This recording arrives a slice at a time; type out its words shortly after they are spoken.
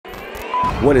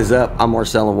What is up? I'm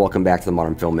Marcel and welcome back to The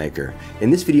Modern Filmmaker.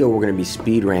 In this video, we're going to be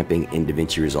speed ramping in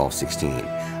Davinci Resolve 16.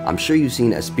 I'm sure you've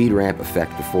seen a speed ramp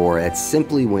effect before. It's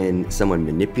simply when someone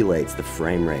manipulates the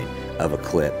frame rate of a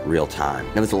clip real time.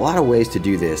 Now there's a lot of ways to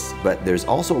do this, but there's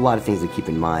also a lot of things to keep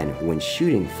in mind when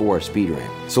shooting for a speed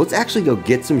ramp. So let's actually go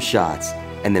get some shots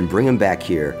and then bring them back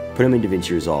here, put them in Davinci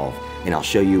Resolve, and I'll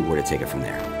show you where to take it from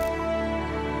there.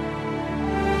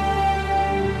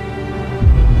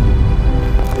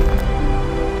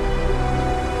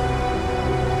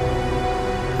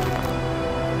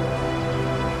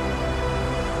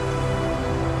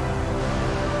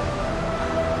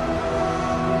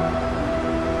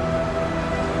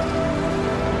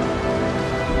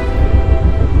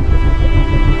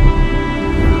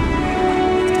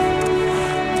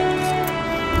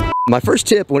 My first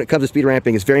tip when it comes to speed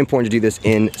ramping is very important to do this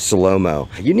in slow-mo.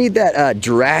 You need that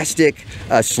drastic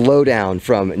slowdown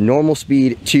from normal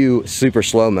speed to super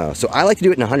slow-mo. So I like to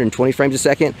do it in 120 frames a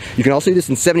second. You can also do this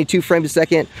in 72 frames a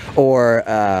second or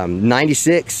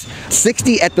 96,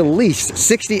 60 at the least,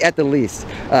 60 at the least.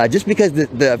 Just because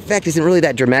the effect isn't really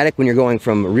that dramatic when you're going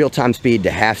from real-time speed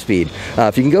to half speed.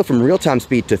 If you can go from real-time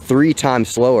speed to 3 times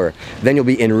slower, then you'll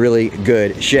be in really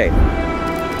good shape.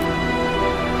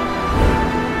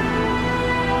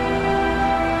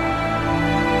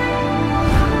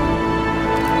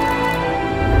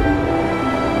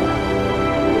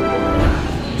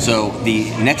 So the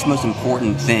next most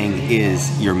important thing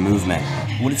is your movement.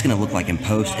 What it's gonna look like in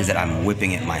post is that I'm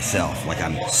whipping it myself. Like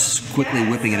I'm quickly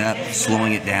whipping it up,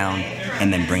 slowing it down,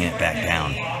 and then bringing it back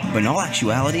down. But in all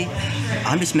actuality,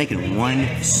 I'm just making one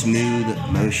smooth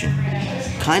motion.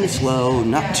 Kind of slow,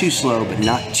 not too slow, but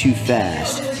not too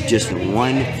fast. Just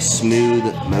one smooth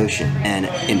motion. And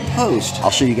in post, I'll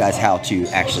show you guys how to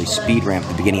actually speed ramp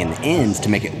the beginning and the ends to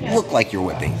make it look like you're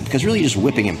whipping. Because really you're just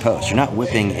whipping in post. You're not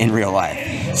whipping in real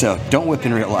life. So don't whip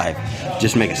in real life.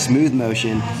 Just make a smooth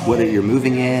motion, whether you're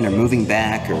moving in or moving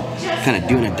back or kind of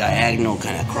doing a diagonal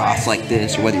kind of cross like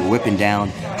this, or whether you're whipping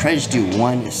down. Try to just do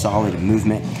one solid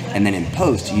movement, and then in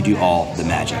post, you do all the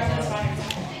magic.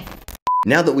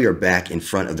 Now that we are back in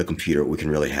front of the computer, we can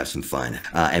really have some fun.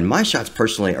 And my shots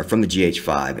personally are from the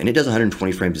GH5, and it does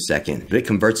 120 frames a second, but it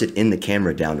converts it in the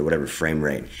camera down to whatever frame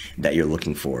rate that you're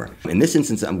looking for. In this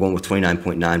instance, I'm going with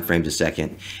 29.9 frames a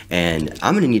second, and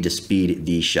I'm gonna need to speed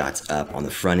these shots up on the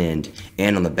front end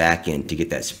and on the back end to get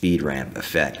that speed ramp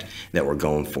effect that we're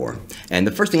going for. And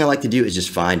the first thing I like to do is just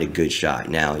find a good shot.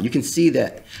 Now, you can see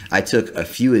that I took a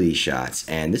few of these shots,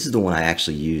 and this is the one I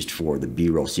actually used for the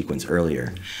B-roll sequence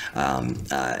earlier.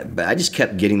 But I just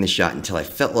kept getting the shot until I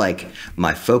felt like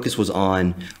my focus was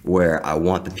on where I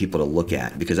want the people to look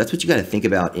at, because that's what you got to think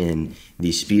about in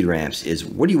these speed ramps is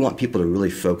what do you want people to really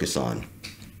focus on?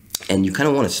 And you kind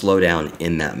of want to slow down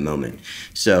in that moment.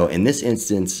 So in this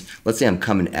instance, let's say I'm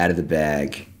coming out of the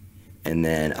bag and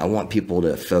then I want people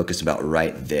to focus about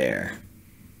right there,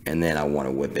 and then I want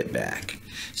to whip it back.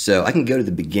 So I can go to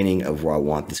the beginning of where I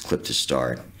want this clip to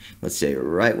start. Let's say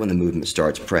right when the movement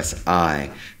starts, press I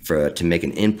to make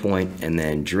an endpoint, and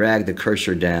then drag the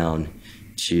cursor down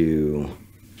to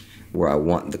where I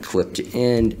want the clip to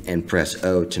end and press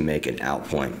O to make an out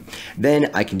point. Then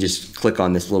I can just click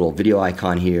on this little video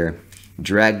icon here,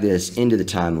 drag this into the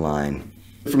timeline.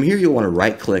 From here you'll want to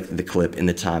right click the clip in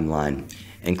the timeline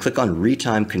and click on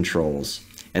retime controls,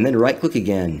 and then right click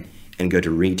again and go to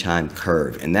retime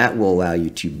curve, and that will allow you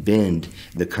to bend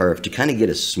the curve to kind of get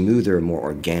a smoother, more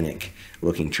organic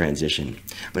looking transition.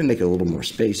 I'm going to make a little more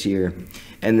space here,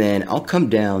 and then I'll come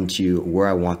down to where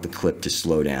I want the clip to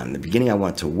slow down. In the beginning I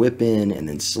want it to whip in and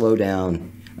then slow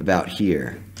down about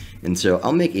here. And so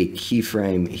I'll make a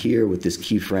keyframe here with this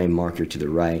keyframe marker to the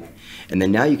right. And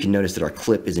then now you can notice that our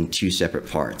clip is in 2 separate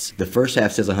parts. The first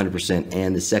half says 100%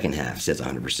 and the second half says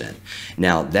 100%.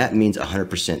 Now that means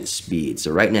 100% speed.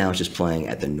 So right now it's just playing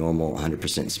at the normal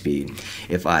 100% speed.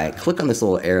 If I click on this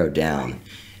little arrow down,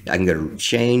 I can go to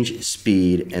change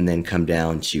speed and then come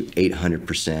down to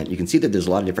 800%. You can see that there's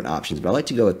a lot of different options, but I like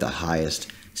to go with the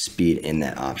highest speed in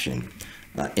that option.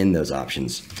 In those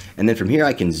options. And then from here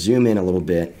I can zoom in a little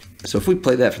bit. So if we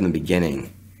play that from the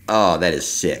beginning, oh, that is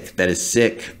sick. That is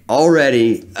sick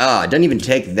already. It doesn't even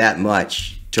take that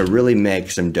much to really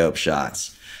make some dope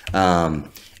shots. And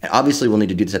obviously we'll need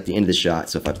to do this at the end of the shot.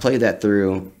 So if I play that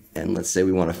through, and let's say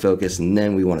we want to focus and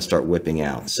then we want to start whipping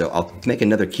out. So I'll make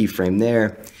another keyframe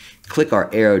there, click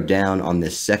our arrow down on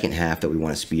this second half that we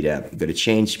want to speed up, go to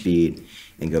change speed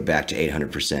and go back to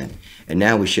 800%. And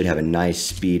now we should have a nice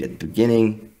speed at the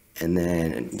beginning and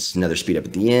then another speed up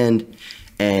at the end.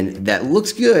 And that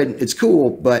looks good, it's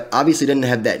cool, but obviously doesn't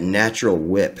have that natural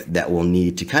whip that we'll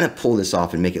need to kind of pull this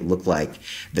off and make it look like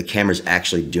the camera's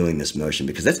actually doing this motion,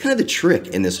 because that's kind of the trick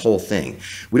in this whole thing.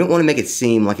 We don't want to make it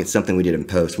seem like it's something we did in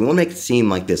post. We want to make it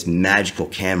seem like this magical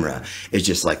camera is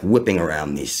just like whipping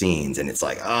around these scenes, and it's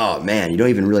like, oh man, you don't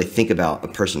even really think about a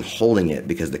person holding it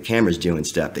because the camera's doing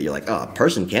stuff that you're like, oh, a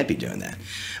person can't be doing that.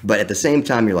 But at the same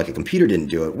time, you're like, a computer didn't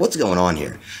do it. What's going on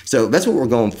here? So that's what we're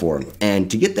going for. And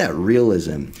to get that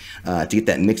realism, to get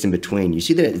that mix in between, you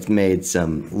see that it's made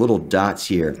some little dots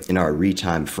here in our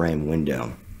retime frame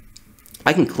window.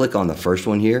 I can click on the first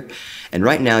one here, and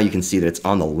right now you can see that it's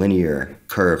on the linear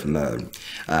curve mode.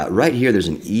 Right here, there's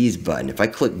an ease button. If I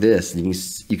click this,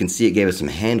 you can see it gave us some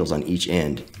handles on each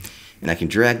end. And I can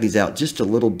drag these out just a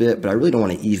little bit, but I really don't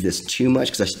want to ease this too much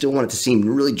because I still want it to seem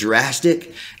really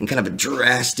drastic and kind of a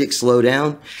drastic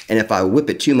slowdown. And if I whip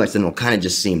it too much, then it'll kind of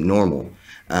just seem normal.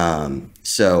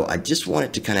 So I just want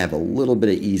it to kind of have a little bit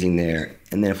of easing there.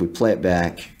 And then if we play it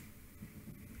back,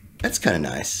 that's kind of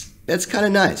nice. That's kind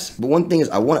of nice. But one thing is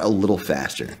I want it a little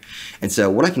faster. And so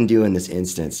what I can do in this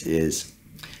instance is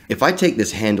if I take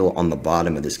this handle on the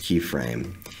bottom of this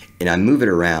keyframe and I move it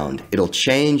around, it'll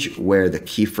change where the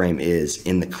keyframe is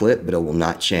in the clip, but it will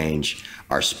not change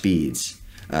our speeds,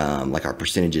 like our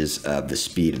percentages of the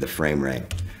speed of the frame rate.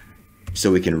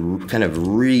 So we can kind of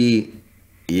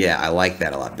yeah, I like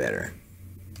that a lot better.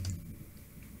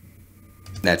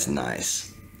 That's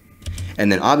nice.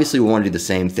 And then obviously we want to do the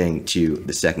same thing to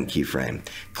the second keyframe.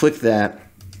 Click that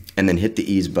and then hit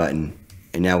the ease button.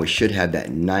 And now we should have that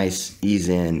nice ease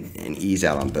in and ease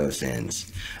out on both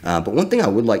ends. But one thing I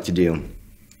would like to do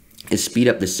is speed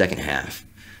up the second half.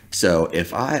 So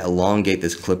if I elongate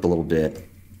this clip a little bit,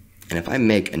 and if I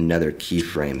make another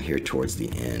keyframe here towards the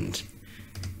end,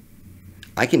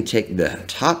 I can take the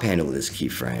top handle of this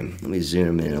keyframe. Let me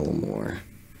zoom in a little more.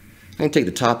 I can take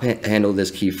the top handle of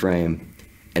this keyframe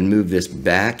and move this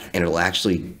back, and it'll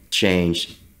actually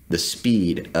change the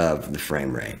speed of the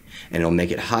frame rate, and it'll make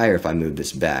it higher if I move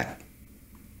this back,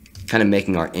 kind of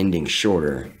making our ending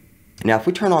shorter. Now if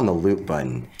we turn on the loop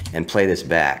button and play this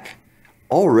back,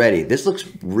 already this looks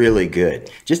really good.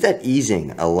 Just that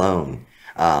easing alone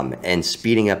and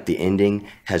speeding up the ending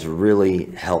has really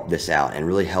helped this out and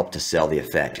really helped to sell the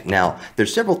effect. Now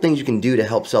there's several things you can do to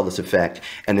help sell this effect,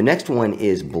 and the next one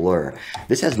is blur.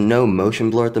 This has no motion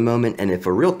blur at the moment, and if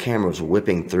a real camera was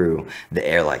whipping through the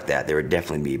air like that, there would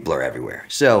definitely be blur everywhere.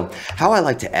 So how I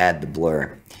like to add the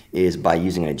blur is by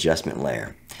using an adjustment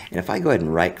layer. And if I go ahead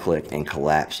and right click and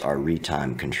collapse our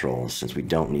retime controls, since we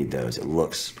don't need those, it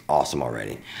looks awesome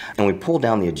already. And we pull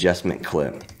down the adjustment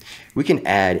clip, we can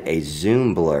add a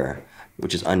zoom blur,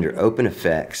 which is under open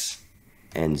effects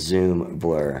and zoom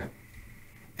blur.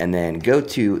 And then go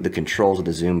to the controls of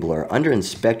the zoom blur. Under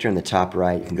inspector in the top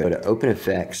right, you can go to open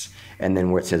effects, and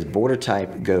then where it says border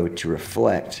type, go to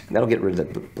reflect. That'll get rid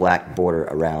of the black border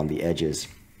around the edges.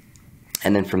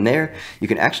 And then from there, you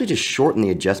can actually just shorten the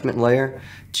adjustment layer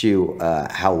to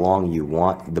how long you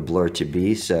want the blur to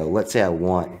be. So let's say I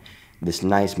want this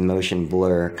nice motion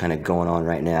blur kind of going on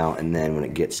right now, and then when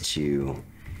it gets to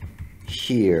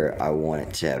here, I want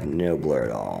it to have no blur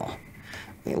at all.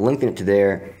 Lengthen it to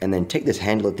there, and then take this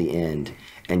handle at the end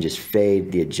and just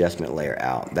fade the adjustment layer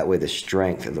out. That way the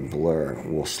strength of the blur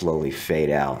will slowly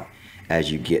fade out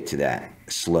as you get to that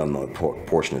slow-mo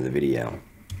portion of the video.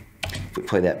 If we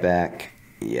play that back,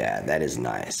 yeah, that is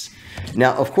nice.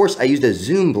 Now, of course, I used a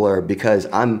zoom blur because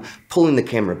I'm pulling the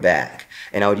camera back.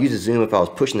 And I would use a zoom if I was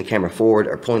pushing the camera forward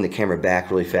or pulling the camera back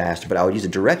really fast, but I would use a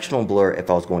directional blur if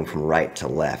I was going from right to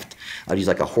left. I'd use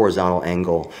like a horizontal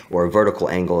angle or a vertical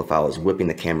angle if I was whipping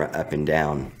the camera up and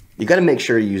down. You got to make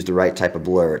sure you use the right type of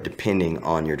blur depending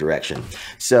on your direction.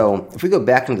 So if we go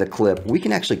back into the clip, we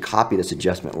can actually copy this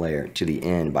adjustment layer to the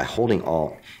end by holding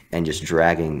Alt and just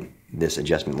dragging this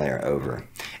adjustment layer over.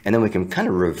 And then we can kind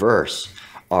of reverse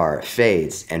our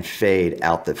fades and fade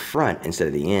out the front instead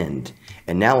of the end.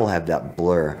 And now we'll have that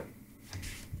blur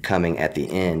coming at the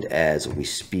end as we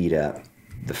speed up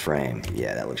the frame.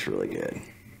 Yeah, that looks really good.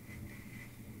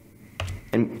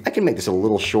 And I can make this a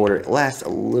little shorter. It lasts a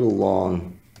little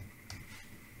long.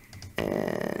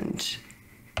 And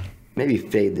maybe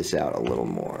fade this out a little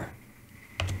more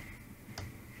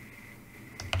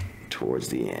towards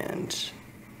the end.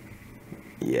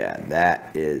 Yeah,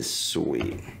 that is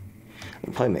sweet.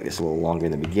 I'll probably make this a little longer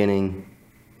in the beginning.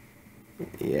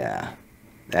 Yeah,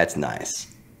 that's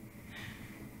nice.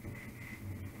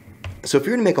 So if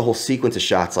you're gonna make a whole sequence of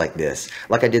shots like this,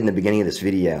 like I did in the beginning of this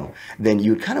video, then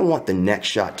you would kind of want the next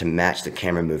shot to match the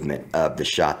camera movement of the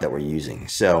shot that we're using.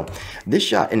 So this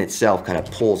shot in itself kind of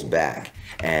pulls back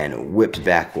and whips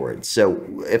backwards.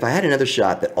 So if I had another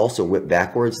shot that also whipped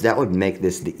backwards, that would make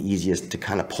this the easiest to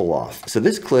kind of pull off. So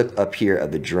this clip up here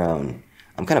of the drone,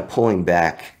 I'm kind of pulling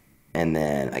back and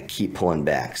then I keep pulling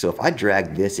back. So if I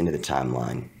drag this into the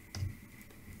timeline,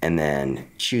 and then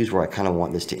choose where I kind of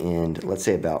want this to end, let's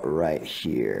say about right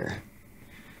here.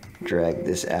 Drag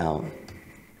this out.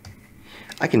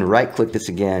 I can right click this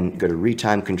again, go to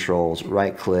retime controls,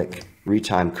 right click,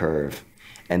 retime curve,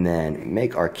 and then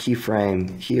make our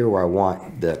keyframe here where I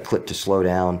want the clip to slow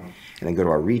down, and then go to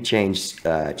our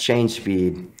change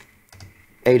speed,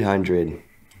 800,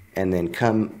 and then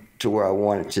come to where I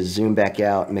want it to zoom back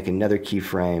out, make another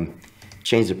keyframe,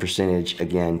 change the percentage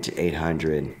again to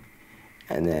 800,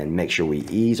 and then make sure we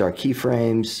ease our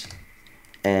keyframes,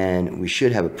 and we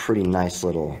should have a pretty nice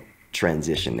little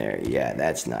transition there. Yeah,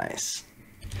 that's nice.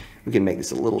 We can make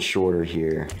this a little shorter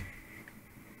here.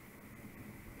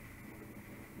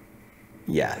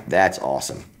 Yeah, that's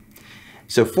awesome.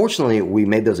 So fortunately, we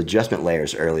made those adjustment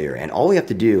layers earlier, and all we have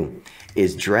to do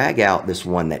is drag out this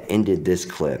one that ended this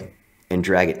clip and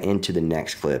drag it into the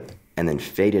next clip, and then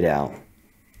fade it out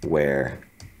where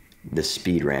the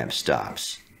speed ramp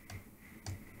stops.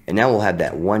 And now we'll have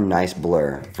that one nice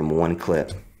blur from one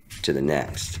clip to the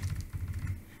next.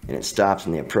 And it stops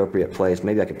in the appropriate place.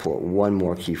 Maybe I could pull it one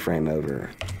more keyframe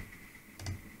over.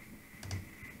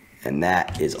 And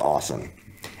that is awesome.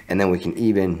 And then we can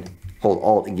even hold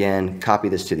Alt again, copy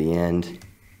this to the end,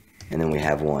 and then we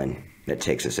have one that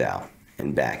takes us out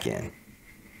and back in.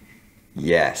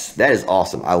 Yes, that is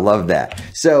awesome. I love that.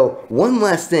 So one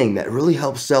last thing that really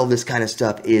helps sell this kind of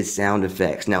stuff is sound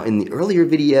effects. Now in the earlier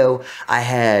video, I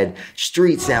had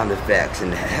street sound effects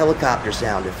and helicopter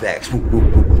sound effects,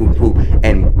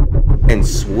 and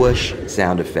swoosh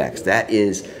sound effects. That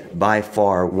is by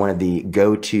far one of the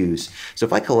go-tos. So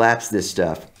if I collapse this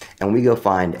stuff and we go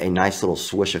find a nice little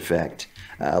swoosh effect,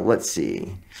 let's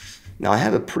see. Now I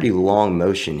have a pretty long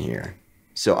motion here.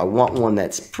 So I want one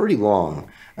that's pretty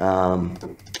long.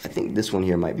 I think this one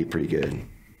here might be pretty good.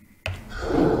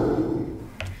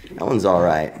 That one's all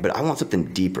right, but I want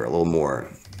something deeper, a little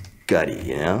more gutty,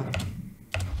 you know?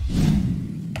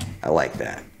 I like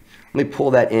that. Let me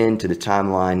pull that into the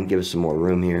timeline, give us some more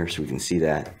room here so we can see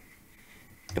that.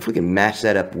 If we can match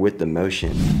that up with the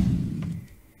motion,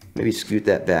 maybe scoot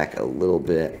that back a little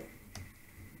bit.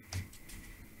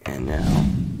 And now,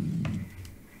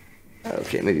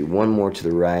 okay, maybe one more to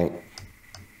the right.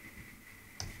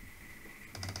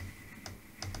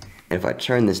 And if I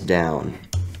turn this down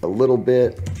a little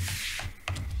bit,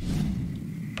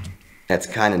 that's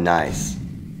kind of nice.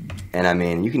 And I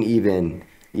mean, you can even,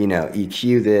 you know,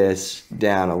 EQ this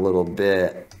down a little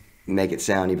bit, make it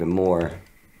sound even more.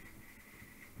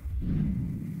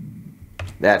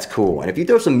 That's cool. And if you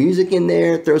throw some music in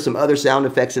there, throw some other sound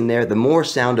effects in there, the more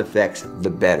sound effects, the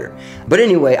better. But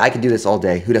anyway, I could do this all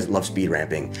day. Who doesn't love speed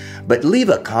ramping? But leave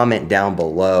a comment down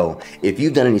below if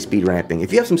you've done any speed ramping.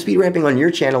 If you have some speed ramping on your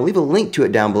channel, leave a link to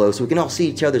it down below so we can all see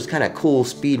each other's kind of cool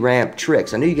speed ramp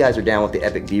tricks. I know you guys are down with the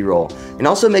epic B-roll. And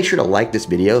also make sure to like this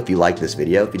video if you like this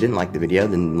video. If you didn't like the video,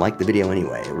 then like the video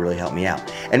anyway. It really helped me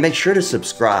out. And make sure to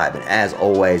subscribe. And as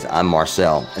always, I'm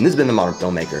Marcel. And this has been The Modern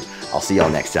Filmmaker. I'll see y'all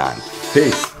next time.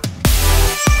 Peace.